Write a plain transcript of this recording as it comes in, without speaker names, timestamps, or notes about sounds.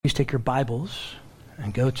take your Bibles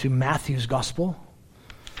and go to Matthew's Gospel.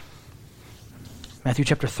 Matthew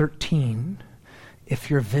chapter 13.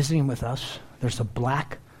 If you're visiting with us, there's a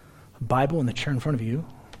black Bible in the chair in front of you,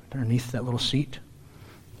 underneath that little seat.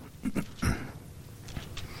 And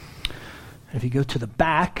if you go to the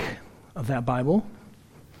back of that Bible,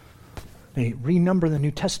 they renumber the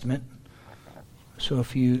New Testament. So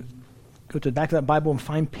if you go to the back of that Bible and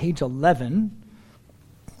find page 11,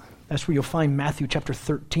 that's where you'll find Matthew chapter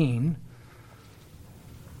 13.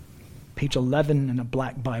 Page 11 in a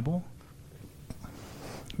black Bible.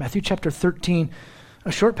 Matthew chapter 13,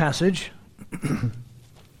 a short passage,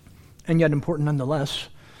 and yet important nonetheless.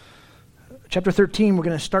 Chapter 13, we're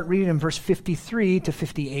going to start reading in verse 53 to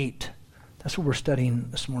 58. That's what we're studying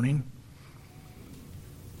this morning.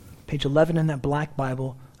 Page 11 in that black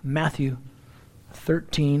Bible, Matthew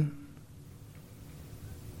 13,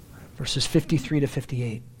 verses 53 to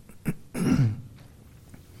 58.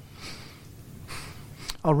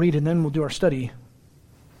 I'll read and then we'll do our study.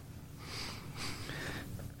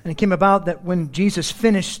 And it came about that when Jesus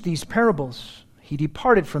finished these parables, he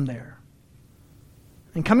departed from there.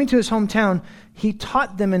 And coming to his hometown, he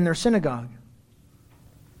taught them in their synagogue.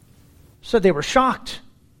 So they were shocked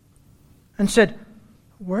and said,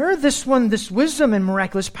 "Where this one, this wisdom and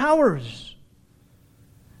miraculous powers?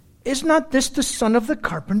 Is not this the son of the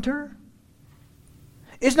carpenter?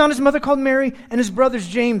 Is not his mother called Mary, and his brothers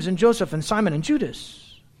James and Joseph and Simon and Judas?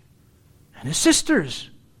 And his sisters,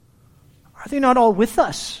 are they not all with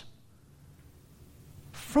us?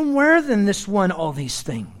 From where then this one all these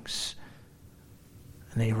things?"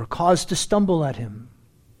 And they were caused to stumble at him.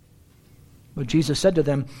 But Jesus said to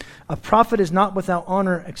them, "A prophet is not without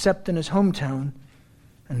honor except in his hometown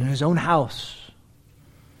and in his own house."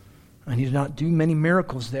 And he did not do many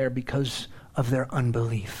miracles there because of their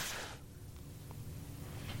unbelief.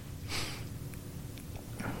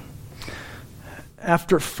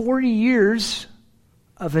 After 40 years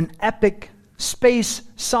of an epic space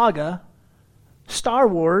saga, Star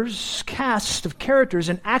Wars cast of characters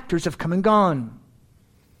and actors have come and gone.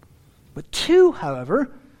 But two,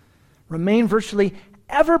 however, remain virtually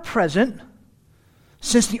ever present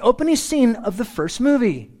since the opening scene of the first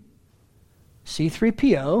movie: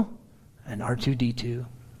 C-3PO and R2-D2.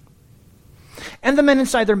 And the men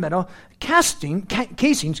inside their metal casing,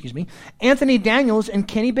 Anthony Daniels and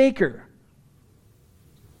Kenny Baker.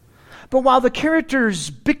 But while the characters'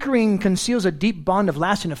 bickering conceals a deep bond of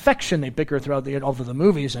lasting affection, they bicker throughout all of the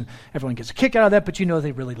movies, and everyone gets a kick out of that, but you know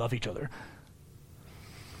they really love each other.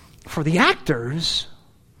 For the actors,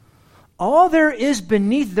 all there is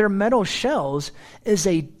beneath their metal shells is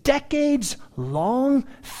a decades-long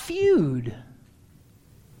feud.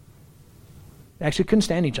 They actually couldn't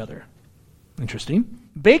stand each other. Interesting.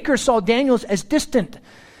 Baker saw Daniels as distant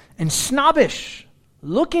and snobbish,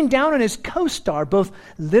 looking down on his co-star, both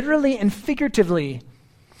literally and figuratively,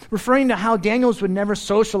 referring to how Daniels would never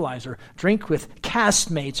socialize or drink with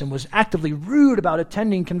castmates and was actively rude about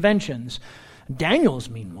attending conventions. Daniels,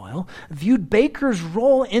 meanwhile, viewed Baker's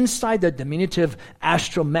role inside the diminutive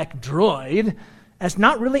astromech droid as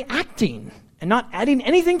not really acting and not adding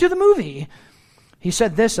anything to the movie. He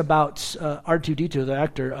said this about R2-D2, the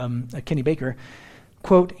actor, Kenny Baker,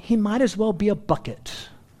 quote, "He might as well be a bucket,"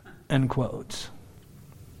 end quote.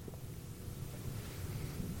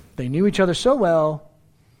 They knew each other so well,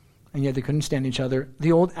 and yet they couldn't stand each other.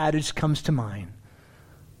 The old adage comes to mind: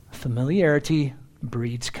 familiarity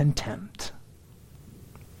breeds contempt.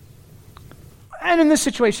 And in this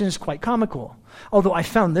situation, it's quite comical. Although I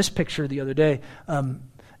found this picture the other day.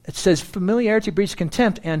 It says, "Familiarity breeds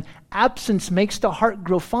contempt, and absence makes the heart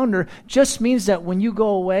grow fonder," just means that when you go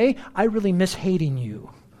away, I really miss hating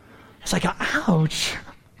you. It's like, ouch.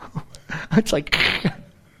 It's like...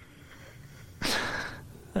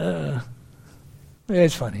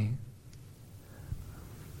 it's funny.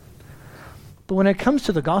 But when it comes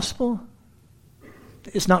to the gospel,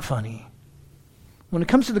 it's not funny. When it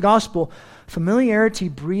comes to the gospel, familiarity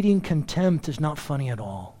breeding contempt is not funny at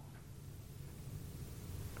all.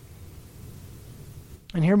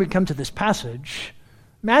 And here we come to this passage.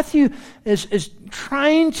 Matthew is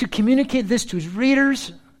trying to communicate this to his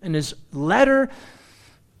readers in his letter.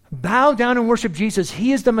 Bow down and worship Jesus.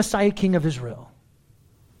 He is the Messiah, King of Israel.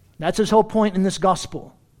 That's his whole point in this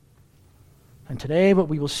gospel. And today what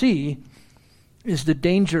we will see is the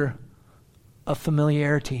danger of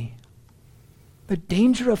familiarity. The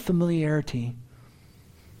danger of familiarity.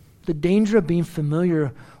 The danger of being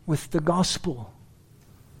familiar with the gospel.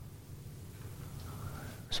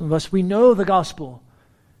 Some of us, we know the gospel,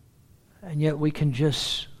 and yet we can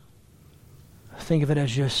just think of it as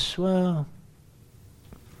just, well,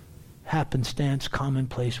 happenstance,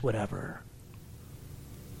 commonplace, whatever.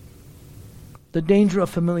 The danger of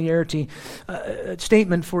familiarity.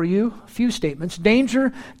 Statement for you, a few statements.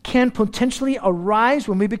 Danger can potentially arise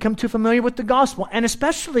when we become too familiar with the gospel, and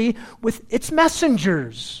especially with its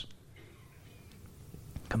messengers.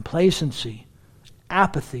 Complacency,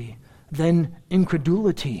 apathy, then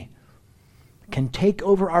incredulity can take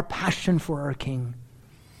over our passion for our King.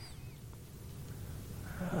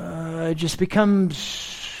 It just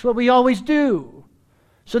becomes what we always do.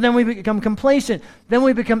 So then we become complacent, then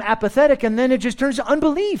we become apathetic, and then it just turns to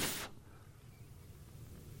unbelief.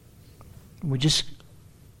 We just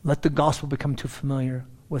let the gospel become too familiar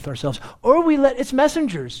with ourselves. Or we let its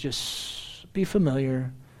messengers just be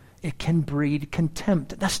familiar. It can breed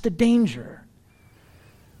contempt. That's the danger.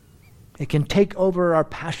 It can take over our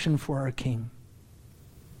passion for our King.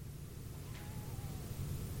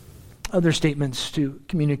 Other statements to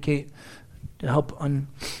communicate, to help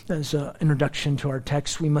as an introduction to our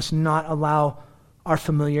text. We must not allow our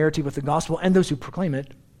familiarity with the gospel and those who proclaim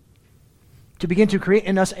it to begin to create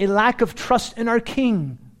in us a lack of trust in our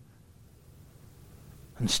King.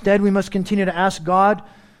 Instead, we must continue to ask God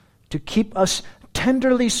to keep us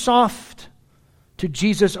tenderly soft to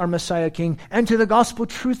Jesus, our Messiah King, and to the gospel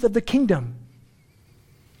truth of the kingdom.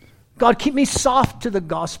 God, keep me soft to the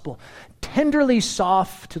gospel, tenderly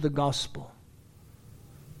soft to the gospel.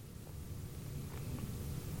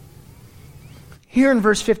 Here in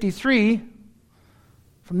verse 53,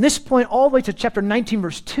 from this point all the way to chapter 19,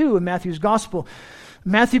 verse 2 in Matthew's gospel,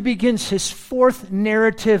 Matthew begins his fourth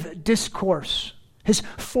narrative discourse, his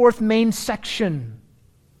fourth main section.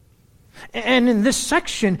 And in this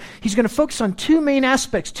section, he's going to focus on two main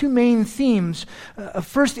aspects, two main themes.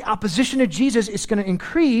 First, the opposition to Jesus is going to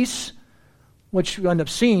increase, which we end up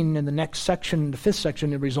seeing in the next section, the fifth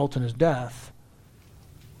section, it results in his death.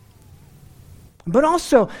 But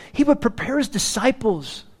also, he would prepare his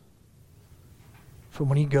disciples for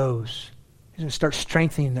when he goes. He's going to start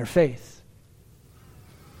strengthening their faith.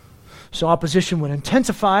 So opposition would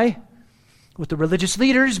intensify with the religious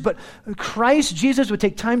leaders, but Christ Jesus would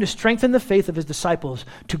take time to strengthen the faith of his disciples,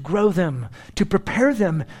 to grow them, to prepare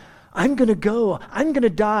them. I'm going to go. I'm going to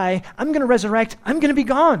die. I'm going to resurrect. I'm going to be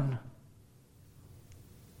gone.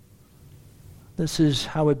 This is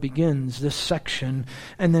how it begins, this section.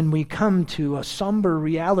 And then we come to a somber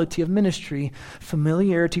reality of ministry.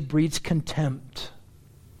 Familiarity breeds contempt.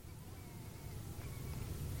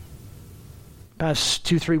 Past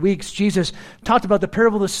 2-3 weeks, Jesus talked about the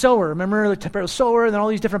parable of the sower. Remember the parable of the sower and all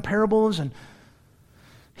these different parables? And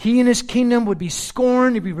he and his kingdom would be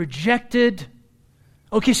scorned, he'd be rejected.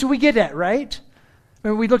 Okay, so we get that, right?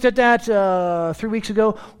 Remember we looked at that 3 weeks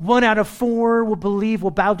ago. 1 out of 4 will believe, will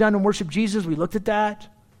bow down and worship Jesus. We looked at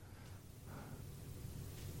that.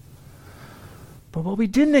 But what we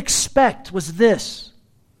didn't expect was this.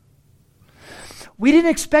 We didn't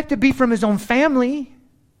expect to be from his own family.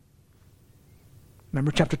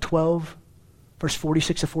 Remember chapter 12, verse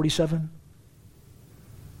 46 to 47?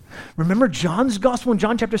 Remember John's gospel in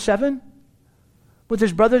John chapter 7? With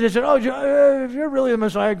his brothers, they said, if you're really the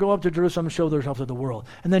Messiah, go up to Jerusalem and show yourself to the world.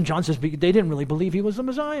 And then John says they didn't really believe he was the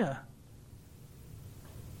Messiah.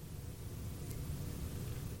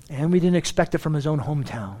 And we didn't expect it from his own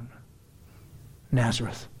hometown,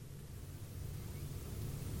 Nazareth.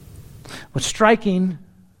 What's striking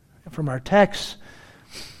from our text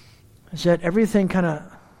is that everything kind of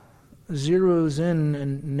zeroes in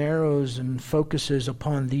and narrows and focuses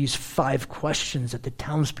upon these 5 questions that the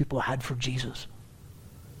townspeople had for Jesus.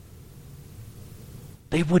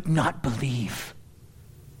 They would not believe.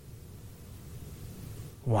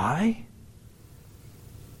 Why?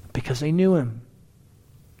 Because they knew him.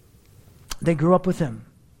 They grew up with him.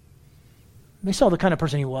 They saw the kind of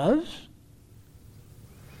person he was.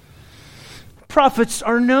 Prophets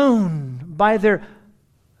are known by their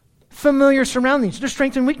familiar surroundings, their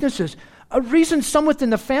strengths and weaknesses. A reason some within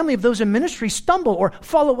the family of those in ministry stumble or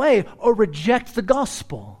fall away or reject the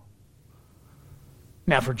gospel.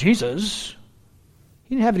 Now for Jesus,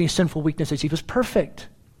 he didn't have any sinful weaknesses. He was perfect.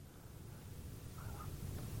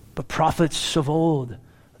 But prophets of old,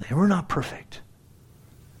 they were not perfect.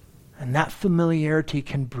 And that familiarity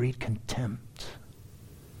can breed contempt.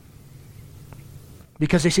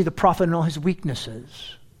 Because they see the prophet and all his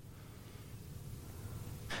weaknesses.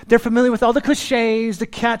 They're familiar with all the cliches, the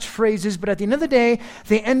catchphrases, but at the end of the day,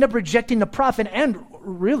 they end up rejecting the prophet and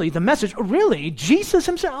really the message, really Jesus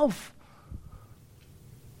himself.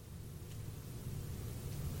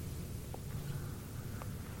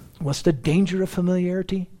 What's the danger of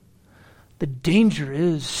familiarity? The danger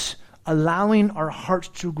is allowing our hearts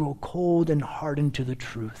to grow cold and hardened to the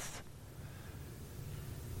truth.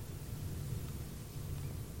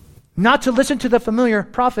 not to listen to the familiar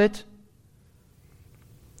prophet,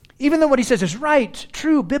 even though what he says is right,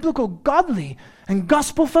 true, biblical, godly, and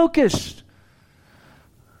gospel-focused.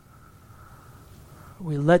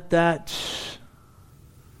 We let that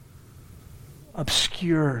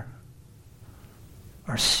obscure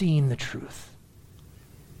our seeing the truth.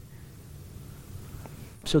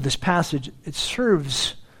 So this passage, it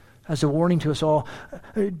serves as a warning to us all.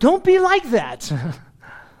 Don't be like that.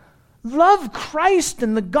 Love Christ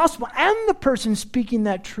and the gospel and the person speaking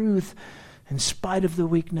that truth in spite of the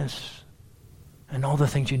weakness and all the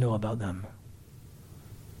things you know about them.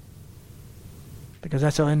 Because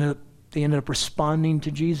that's how they ended up responding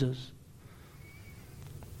to Jesus.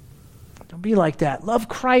 Don't be like that. Love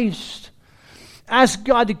Christ. Ask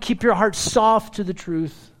God to keep your heart soft to the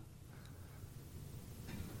truth.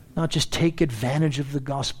 Not just take advantage of the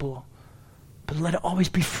gospel, but let it always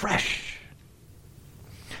be fresh.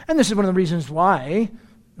 And this is one of the reasons why,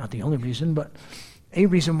 not the only reason, but a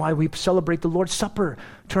reason why we celebrate the Lord's Supper,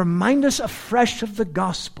 to remind us afresh of the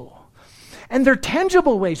gospel. And they're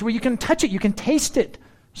tangible ways where you can touch it, you can taste it,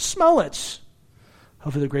 smell it.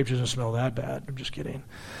 Hopefully the grapes doesn't smell that bad. I'm just kidding.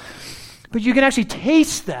 But you can actually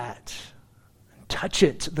taste that, and touch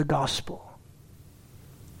it, the gospel.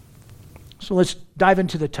 So let's dive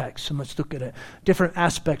into the text and let's look at it. Different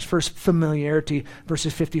aspects. First, familiarity,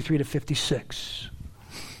 verses 53 to 56.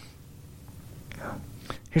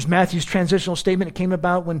 Here's Matthew's transitional statement. It came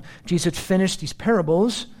about when Jesus finished these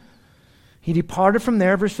parables. He departed from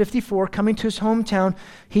there, verse 54, coming to his hometown.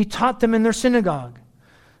 He taught them in their synagogue.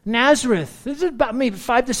 Nazareth, this is about maybe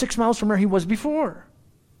 5 to 6 miles from where he was before.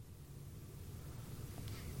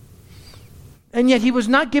 And yet he was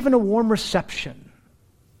not given a warm reception.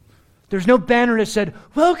 There's no banner that said,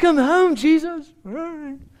 "Welcome home, Jesus."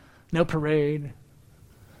 No parade.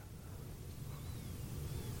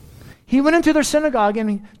 He went into their synagogue and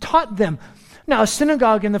he taught them. Now, a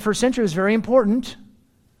synagogue in the first century was very important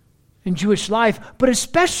in Jewish life, but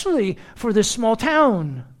especially for this small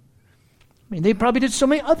town. I mean, they probably did so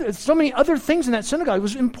many other things in that synagogue. It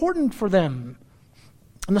was important for them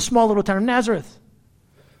in the small little town of Nazareth.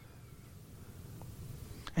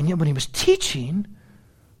 And yet when he was teaching,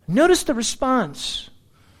 notice the response.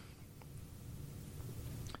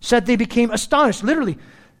 Said they became astonished. Literally,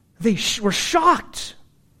 they were shocked.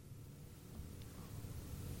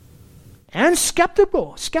 And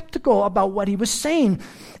skeptical about what he was saying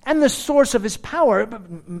and the source of his power.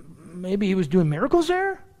 Maybe he was doing miracles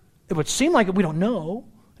there? It would seem like it. We don't know.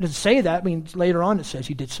 It doesn't say that. I mean, later on it says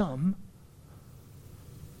he did some.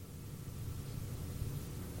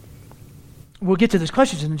 We'll get to these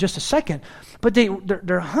questions in just a second. But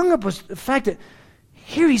they're hung up with the fact that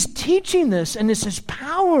here he's teaching this and this is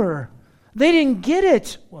power. They didn't get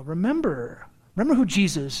it. Well, remember who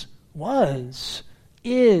Jesus was,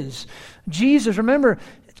 is. Jesus, remember,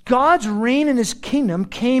 God's reign in his kingdom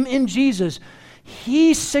came in Jesus.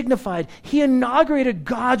 He inaugurated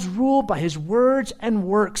God's rule by his words and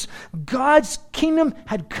works. God's kingdom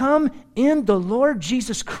had come in the Lord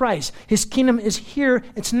Jesus Christ. His kingdom is here,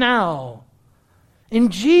 it's now. In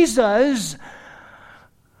Jesus,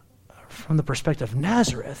 from the perspective of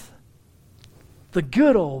Nazareth, the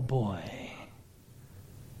good old boy,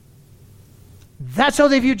 that's how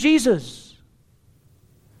they view Jesus.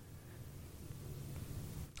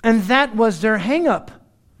 And that was their hang-up.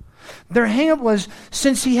 Their hang-up was,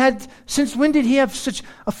 since when did he have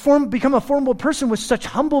become a formable person with such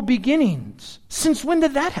humble beginnings? Since when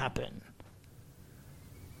did that happen?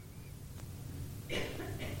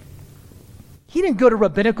 He didn't go to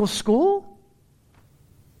rabbinical school.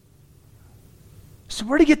 So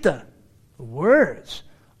where did he get the words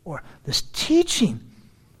or this teaching?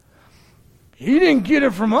 He didn't get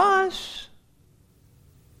it from us.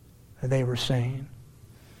 And they were saying.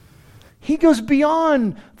 He goes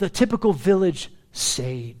beyond the typical village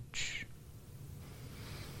sage.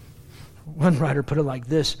 One writer put it like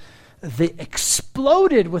this: they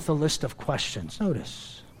exploded with a list of questions.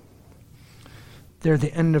 Notice. There at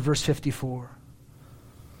the end of verse 54.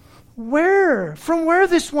 From where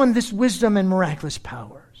this wisdom and miraculous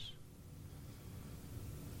powers?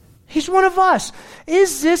 He's one of us.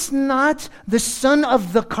 Is this not the son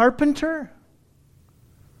of the carpenter?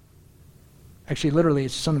 Actually, literally,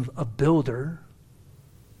 it's son of a builder.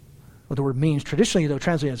 What the word means, traditionally, though,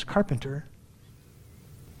 translated as carpenter.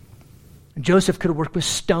 Joseph could have worked with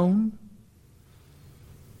stone.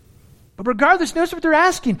 But regardless, notice what they're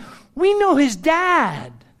asking. We know his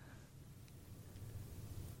dad.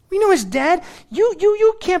 We know his dad.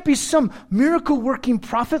 You can't be some miracle-working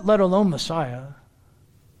prophet, let alone Messiah.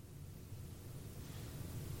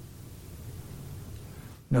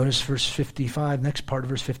 Notice verse 55, next part of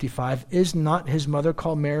verse 55. Is not his mother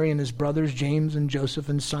called Mary, and his brothers James and Joseph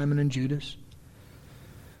and Simon and Judas?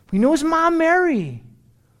 We know his mom Mary.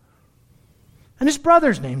 And his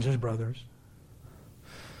brothers' names his brothers.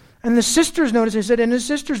 And the sisters, notice he said, and his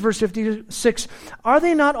sisters, verse 56, are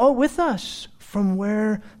they not all with us? From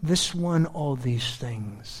where this one all these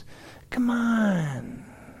things? Come on.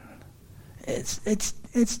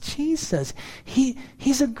 It's Jesus.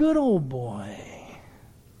 He's a good old boy.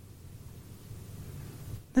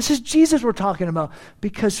 This is Jesus we're talking about,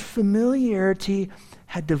 because familiarity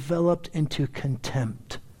had developed into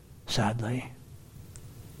contempt, sadly.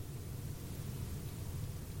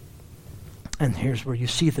 And here's where you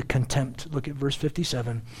see the contempt. Look at verse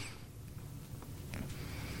 57.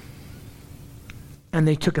 And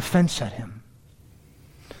they took offense at him.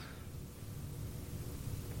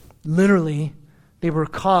 Literally, they were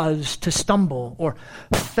caused to stumble or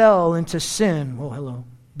fell into sin. Oh, hello.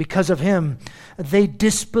 Because of him, they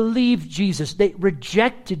disbelieved Jesus. They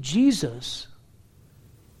rejected Jesus.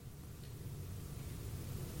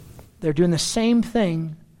 They're doing the same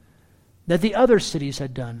thing that the other cities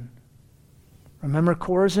had done. Remember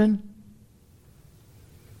Chorazin?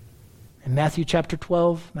 In Matthew chapter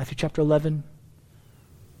 12, Matthew chapter 11.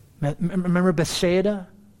 Remember Bethsaida?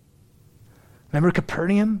 Remember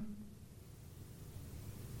Capernaum?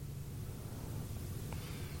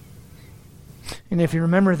 And if you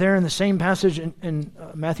remember there in the same passage in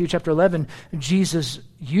Matthew chapter 11, Jesus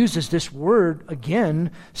uses this word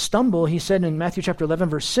again, stumble. He said in Matthew chapter 11,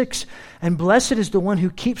 verse 6, and blessed is the one who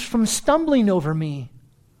keeps from stumbling over me.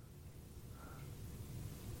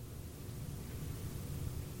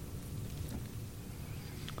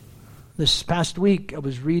 This past week, I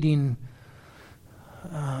was reading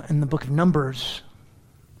in the book of Numbers,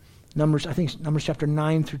 I think Numbers chapter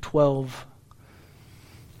 9 through 12.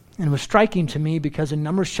 And it was striking to me because in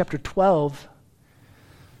Numbers chapter 12,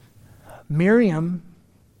 Miriam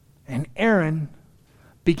and Aaron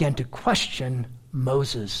began to question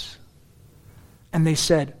Moses. And they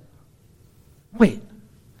said, wait,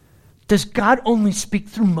 does God only speak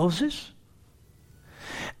through Moses?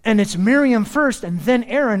 And it's Miriam first and then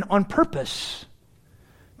Aaron on purpose.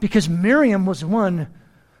 Because Miriam was the one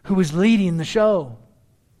who was leading the show.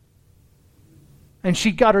 And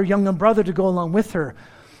she got her younger brother to go along with her.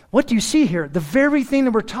 What do you see here? The very thing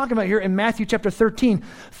that we're talking about here in Matthew chapter 13,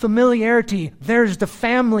 familiarity. There's the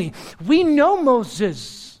family. We know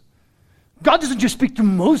Moses. God doesn't just speak to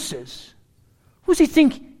Moses. Who does he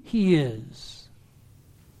think he is?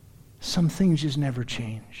 Some things just never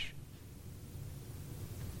change.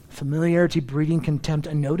 Familiarity breeding contempt.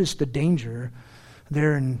 And notice the danger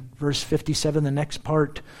there in verse 57, the next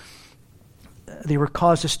part. They were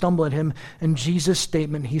caused to stumble at him. In Jesus'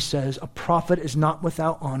 statement, he says, a prophet is not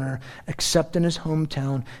without honor except in his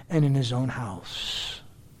hometown and in his own house.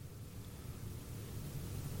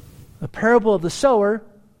 The parable of the sower,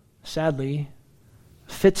 sadly,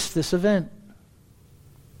 fits this event.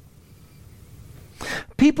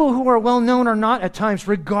 People who are well known are not at times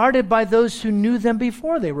regarded by those who knew them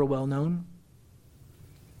before they were well known.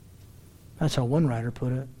 That's how one writer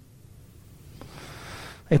put it.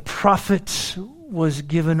 A prophet was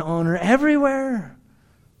given honor everywhere,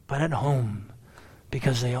 but at home,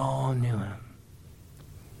 because they all knew him.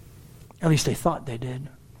 At least they thought they did.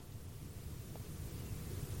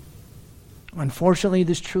 Unfortunately,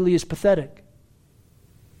 this truly is pathetic.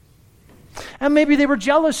 And maybe they were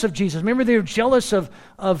jealous of Jesus. Maybe they were jealous of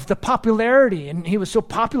the popularity, and he was so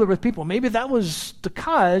popular with people. Maybe that was the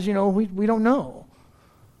cause, we don't know.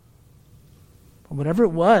 Whatever it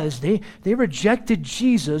was, they rejected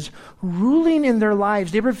Jesus ruling in their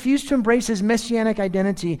lives. They refused to embrace his messianic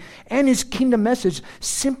identity and his kingdom message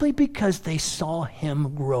simply because they saw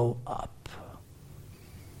him grow up.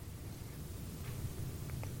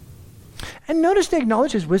 And notice they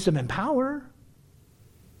acknowledge his wisdom and power.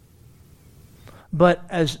 But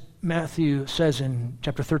as Matthew says in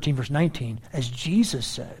chapter 13, verse 19, as Jesus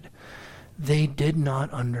said, they did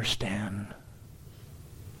not understand.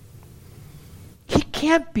 He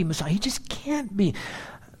can't be Messiah. He just can't be.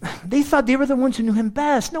 They thought they were the ones who knew him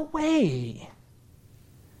best. No way.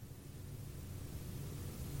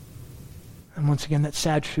 And once again, that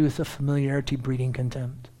sad truth of familiarity breeding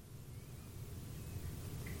contempt.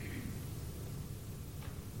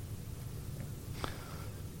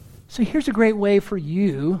 So here's a great way for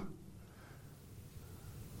you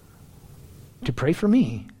to pray for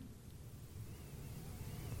me.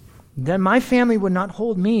 That my family would not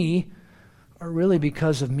hold me, or really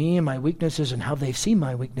because of me and my weaknesses and how they see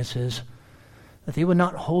my weaknesses, that they would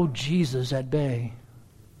not hold Jesus at bay.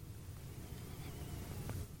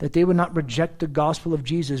 that they would not reject the gospel of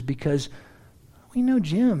Jesus because we know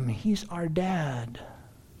Jim, he's our dad.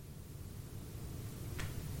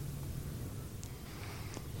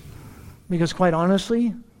 Because quite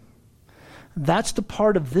honestly, that's the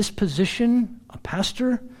part of this position, a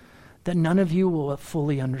pastor, that none of you will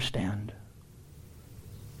fully understand.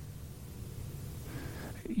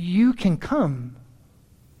 You can come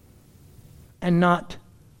and not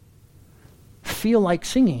feel like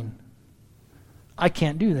singing. I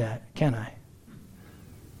can't do that, can I?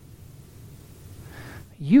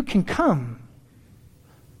 You can come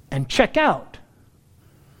and check out.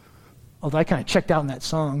 Although I kind of checked out in that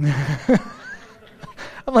song.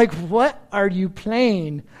 I'm like, what are you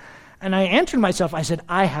playing? And I answered myself, I said,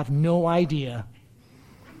 I have no idea.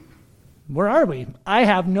 Where are we? I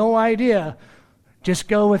have no idea. Just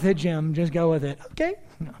go with it, Jim. Just go with it. Okay?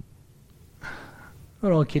 No.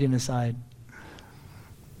 We're all kidding aside.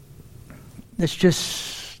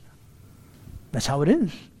 That's how it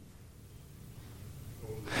is.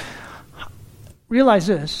 Realize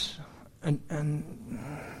this, and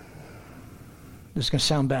this is going to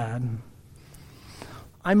sound bad.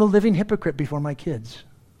 I'm a living hypocrite before my kids.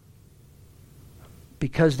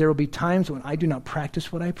 Because there will be times when I do not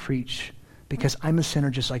practice what I preach because I'm a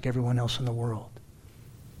sinner just like everyone else in the world.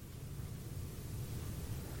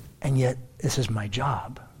 And yet, this is my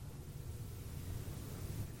job.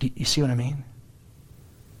 Do you see what I mean?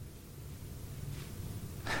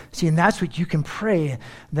 See, and that's what you can pray,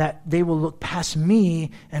 that they will look past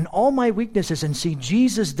me and all my weaknesses and see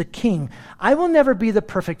Jesus the King. I will never be the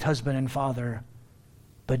perfect husband and father,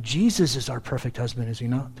 but Jesus is our perfect husband, is he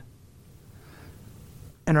not?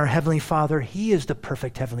 And our Heavenly Father, he is the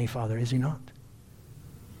perfect Heavenly Father, is he not?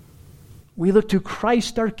 We look to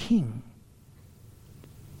Christ our King.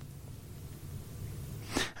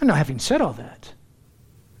 And now, having said all that,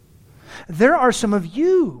 there are some of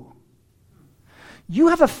you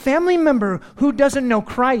have a family member who doesn't know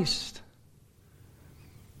Christ.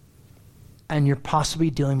 And you're possibly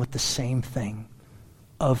dealing with the same thing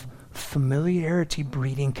of familiarity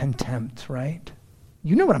breeding contempt, right?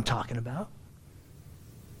 You know what I'm talking about.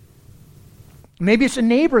 Maybe it's a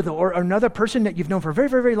neighbor, though, or another person that you've known for a very,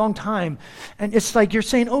 very, very long time. And it's like you're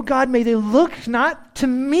saying, oh God, may they look not to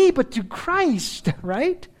me, but to Christ,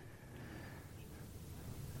 right?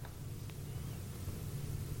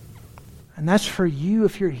 And that's for you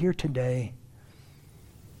if you're here today.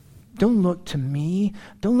 Don't look to me.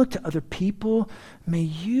 Don't look to other people. May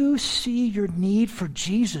you see your need for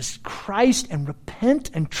Jesus Christ and repent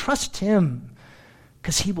and trust him,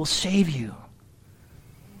 because he will save you.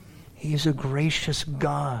 He is a gracious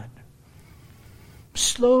God,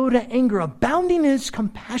 slow to anger, abounding in his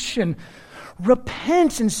compassion.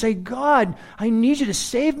 Repent and say, God, I need you to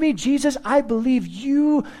save me. Jesus, I believe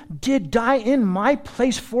you did die in my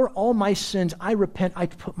place for all my sins. I repent. I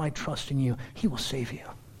put my trust in you. He will save you.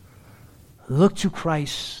 Look to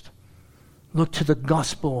Christ. Look to the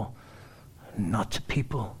gospel, not to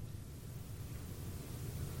people.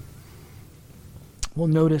 We'll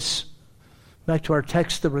notice, back to our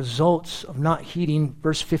text, the results of not heeding,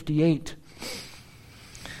 verse 58.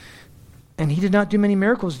 And he did not do many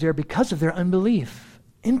miracles there because of their unbelief.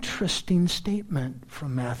 Interesting statement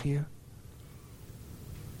from Matthew.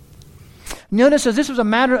 Notice that this was a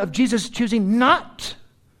matter of Jesus choosing not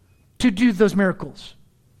to do those miracles.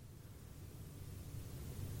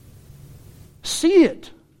 See it.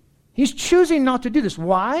 He's choosing not to do this.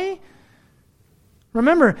 Why?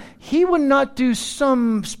 Remember, he would not do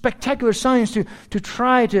some spectacular signs to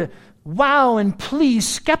try to wow and please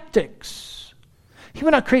skeptics. He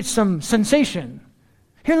would not create some sensation.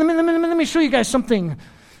 Here, let me show you guys something.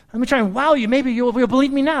 Let me try and wow you. Maybe you'll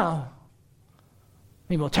believe me now.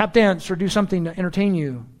 Maybe we'll tap dance or do something to entertain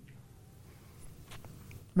you.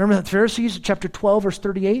 Remember the Pharisees, chapter 12, verse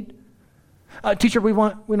 38? Teacher, we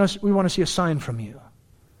want to see a sign from you.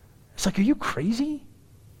 It's like, are you crazy?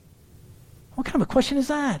 What kind of a question is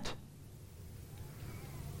that?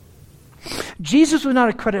 Jesus would not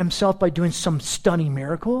accredit himself by doing some stunning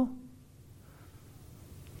miracle.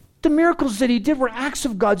 The miracles that he did were acts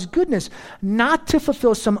of God's goodness, not to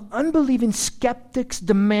fulfill some unbelieving skeptic's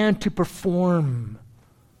demand to perform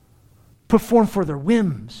for their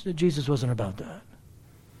whims. Jesus wasn't about that.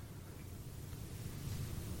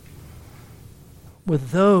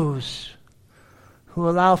 With those who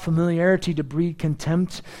allow familiarity to breed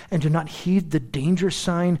contempt and do not heed the danger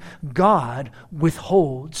sign, God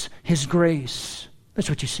withholds his grace. That's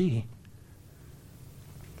what you see.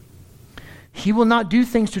 He will not do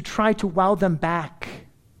things to try to wow them back.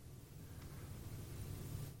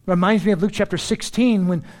 Reminds me of Luke chapter 16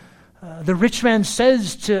 when the rich man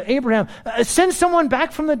says to Abraham, send someone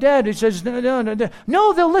back from the dead. He says,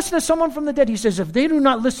 no, they'll listen to someone from the dead. He says, if they do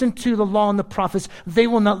not listen to the law and the prophets, they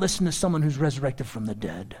will not listen to someone who's resurrected from the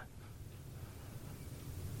dead.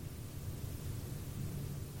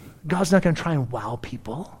 God's not going to try and wow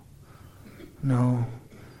people. No,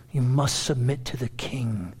 you must submit to the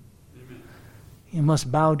King. Amen. You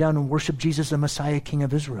must bow down and worship Jesus, the Messiah, King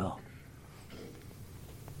of Israel.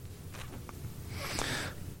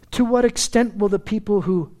 To what extent will the people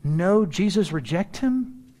who know Jesus reject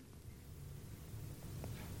him?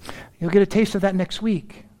 You'll get a taste of that next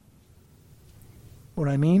week. What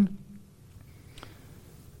I mean?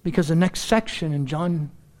 Because the next section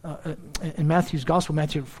in Matthew's Gospel,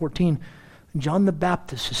 Matthew 14, John the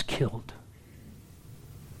Baptist is killed.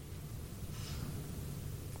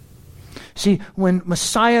 See, when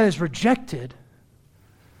Messiah is rejected,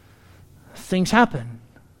 things happen.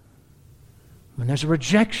 When there's a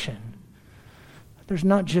rejection, there's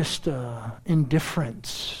not just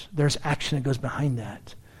indifference. There's action that goes behind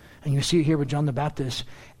that. And you see it here with John the Baptist,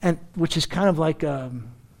 and which is kind of like,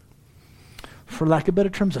 for lack of better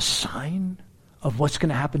terms, a sign of what's going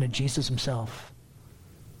to happen to Jesus himself.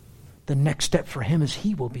 The next step for him is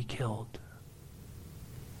he will be killed.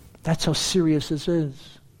 That's how serious this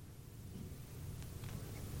is.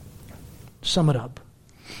 Sum it up.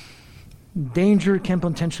 Danger can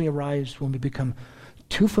potentially arise when we become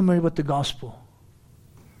too familiar with the gospel,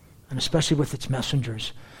 and especially with its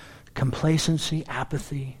messengers. Complacency,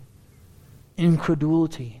 apathy,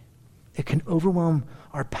 incredulity. It can overwhelm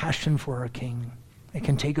our passion for our King. It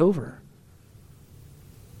can take over.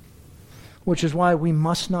 Which is why we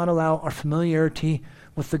must not allow our familiarity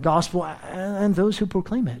with the gospel and those who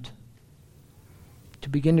proclaim it to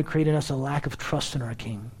begin to create in us a lack of trust in our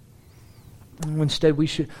King. Instead,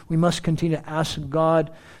 we must continue to ask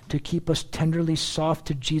God to keep us tenderly soft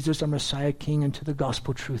to Jesus, our Messiah King, and to the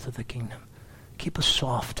gospel truth of the kingdom. Keep us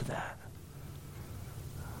soft to that.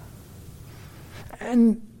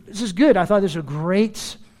 And this is good. I thought this was a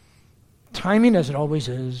great timing, as it always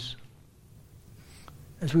is,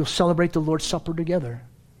 as we will celebrate the Lord's Supper together.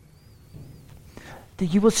 That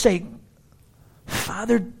you will say,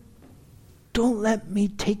 Father, don't let me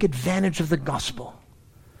take advantage of the gospel.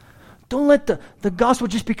 Don't let the gospel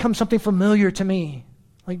just become something familiar to me.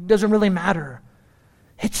 Like, it doesn't really matter.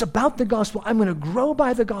 It's about the gospel. I'm going to grow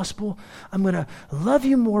by the gospel. I'm going to love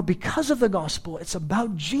you more because of the gospel. It's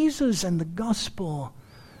about Jesus and the gospel.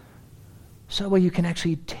 So that way you can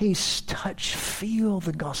actually taste, touch, feel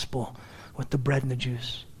the gospel with the bread and the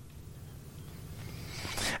juice.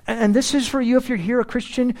 And this is for you if you're here a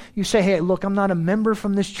Christian. You say, hey, look, I'm not a member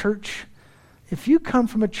from this church. If you come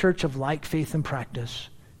from a church of like faith and practice,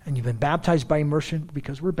 and you've been baptized by immersion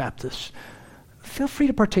because we're Baptists, feel free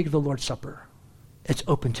to partake of the Lord's Supper. It's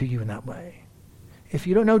open to you in that way. If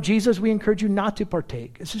you don't know Jesus, we encourage you not to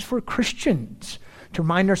partake. This is for Christians to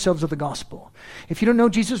remind ourselves of the gospel. If you don't know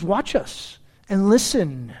Jesus, watch us and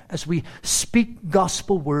listen as we speak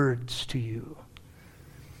gospel words to you.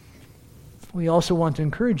 We also want to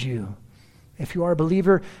encourage you. If you are a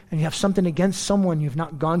believer and you have something against someone, you've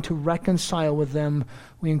not gone to reconcile with them,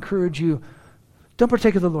 we encourage you, don't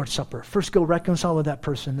partake of the Lord's Supper. First go reconcile with that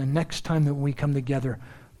person. The next time that we come together,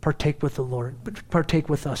 partake with the Lord, but partake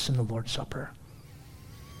with us in the Lord's Supper.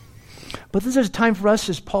 But this is a time for us,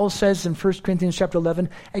 as Paul says in 1 Corinthians chapter 11,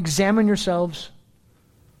 examine yourselves.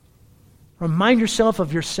 Remind yourself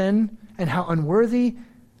of your sin and how unworthy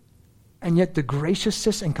and yet the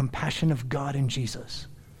graciousness and compassion of God in Jesus.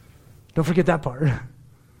 Don't forget that part.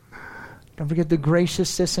 Don't forget the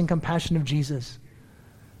graciousness and compassion of Jesus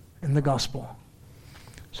in the gospel.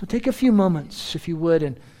 So take a few moments, if you would,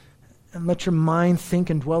 and let your mind think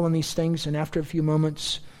and dwell on these things. And after a few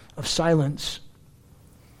moments of silence,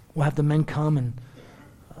 we'll have the men come and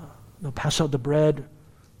they'll pass out the bread.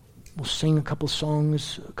 We'll sing a couple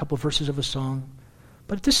songs, a couple verses of a song.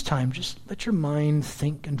 But at this time, just let your mind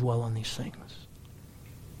think and dwell on these things.